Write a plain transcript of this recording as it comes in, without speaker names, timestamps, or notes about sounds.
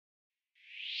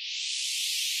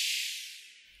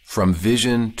From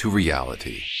vision to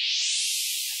reality.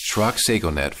 Schrack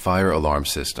Seconet Fire Alarm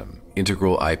System,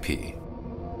 Integral IP.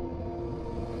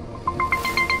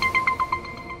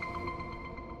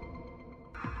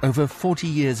 Over 40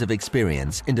 years of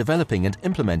experience in developing and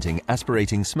implementing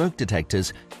aspirating smoke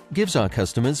detectors gives our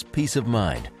customers peace of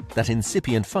mind that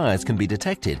incipient fires can be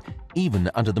detected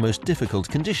even under the most difficult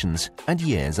conditions and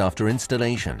years after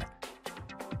installation.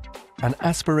 An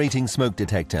aspirating smoke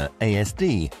detector,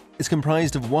 ASD, is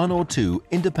comprised of one or two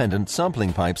independent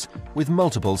sampling pipes with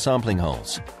multiple sampling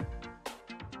holes.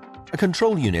 A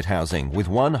control unit housing with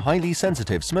one highly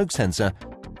sensitive smoke sensor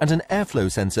and an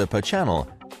airflow sensor per channel,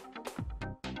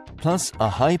 plus a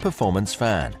high-performance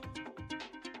fan.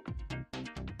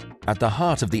 At the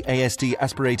heart of the ASD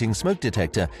aspirating smoke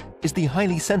detector is the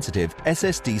highly sensitive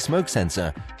SSD smoke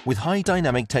sensor with high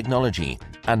dynamic technology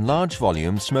and large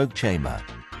volume smoke chamber.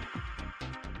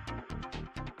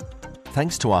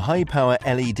 Thanks to a high-power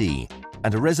LED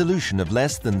and a resolution of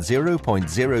less than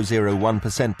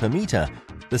 0.001% per meter,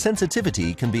 the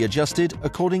sensitivity can be adjusted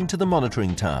according to the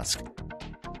monitoring task,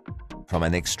 from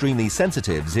an extremely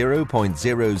sensitive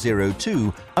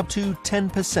 0.002 up to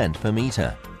 10% per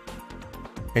meter.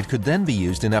 It could then be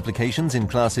used in applications in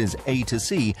classes A to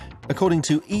C according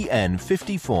to EN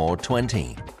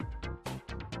 5420.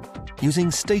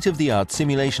 Using state-of-the-art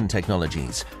simulation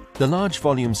technologies, the large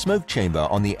volume smoke chamber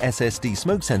on the SSD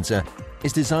smoke sensor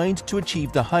is designed to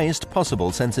achieve the highest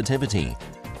possible sensitivity,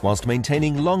 whilst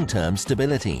maintaining long-term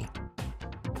stability.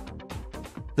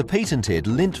 The patented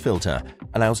lint filter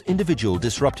allows individual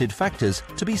disrupted factors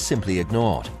to be simply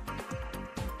ignored.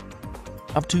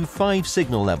 Up to 5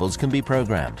 signal levels can be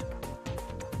programmed.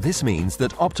 This means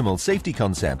that optimal safety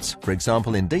concepts, for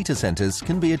example in data centers,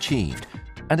 can be achieved,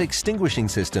 and extinguishing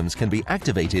systems can be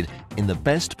activated in the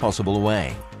best possible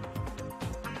way.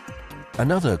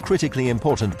 Another critically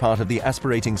important part of the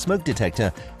aspirating smoke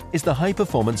detector is the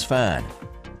high-performance fan,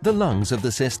 the lungs of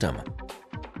the system.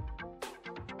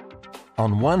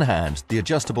 On one hand, the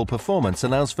adjustable performance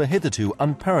allows for hitherto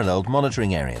unparalleled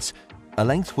monitoring areas, a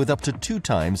length with up to 2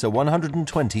 times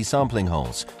 120 sampling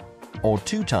holes, or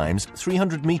 2 times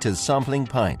 300 meters sampling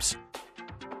pipes.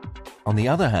 On the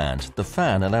other hand, the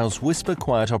fan allows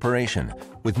whisper-quiet operation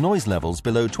with noise levels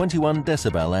below 21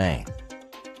 decibel A.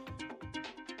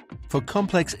 For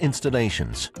complex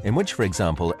installations, in which, for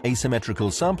example, asymmetrical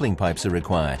sampling pipes are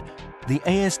required, the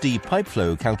ASD pipe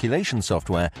flow calculation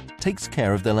software takes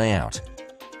care of the layout.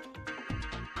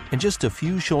 In just a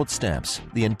few short steps,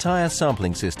 the entire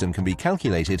sampling system can be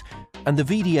calculated and the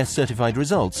VDS-certified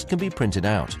results can be printed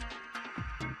out.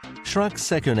 Schrack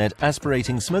Seconet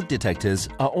aspirating smoke detectors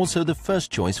are also the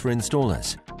first choice for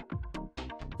installers.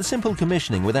 The simple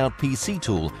commissioning without PC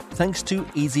tool thanks to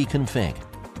Easy Config.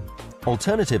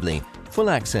 Alternatively, full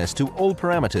access to all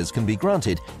parameters can be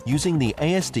granted using the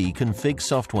ASD config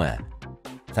software.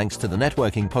 Thanks to the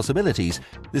networking possibilities,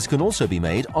 this can also be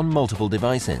made on multiple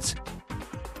devices.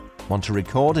 Want to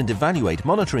record and evaluate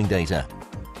monitoring data?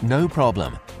 No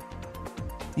problem.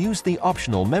 Use the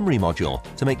optional memory module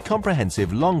to make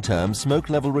comprehensive long-term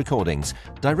smoke level recordings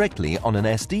directly on an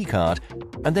SD card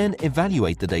and then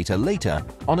evaluate the data later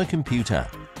on a computer.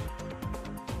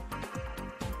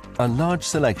 A large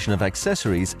selection of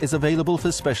accessories is available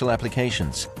for special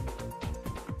applications.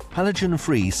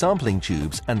 Halogen-free sampling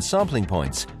tubes and sampling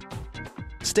points,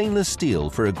 stainless steel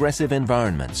for aggressive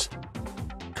environments,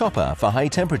 copper for high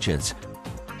temperatures,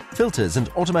 filters and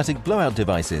automatic blowout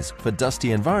devices for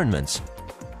dusty environments,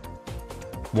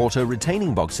 water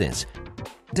retaining boxes,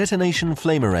 detonation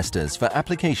flame arresters for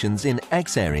applications in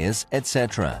X areas,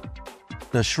 etc.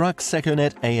 The Schrack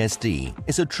Seconet ASD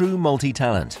is a true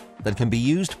multi-talent that can be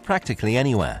used practically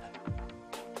anywhere.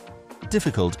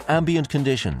 Difficult ambient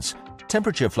conditions,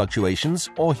 temperature fluctuations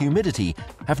or humidity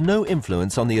have no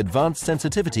influence on the advanced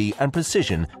sensitivity and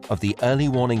precision of the early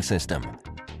warning system.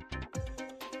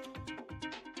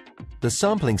 The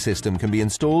sampling system can be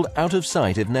installed out of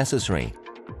sight if necessary.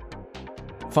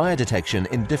 Fire detection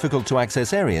in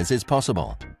difficult-to-access areas is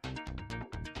possible.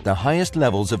 The highest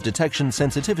levels of detection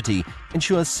sensitivity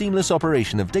ensure seamless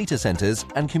operation of data centers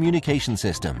and communication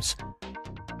systems.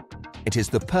 It is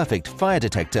the perfect fire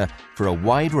detector for a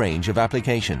wide range of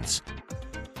applications.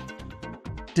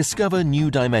 Discover new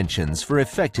dimensions for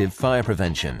effective fire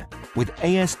prevention with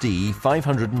ASD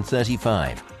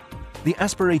 535, the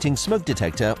aspirating smoke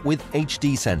detector with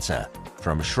HD sensor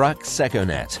from Schrack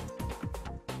Seconet.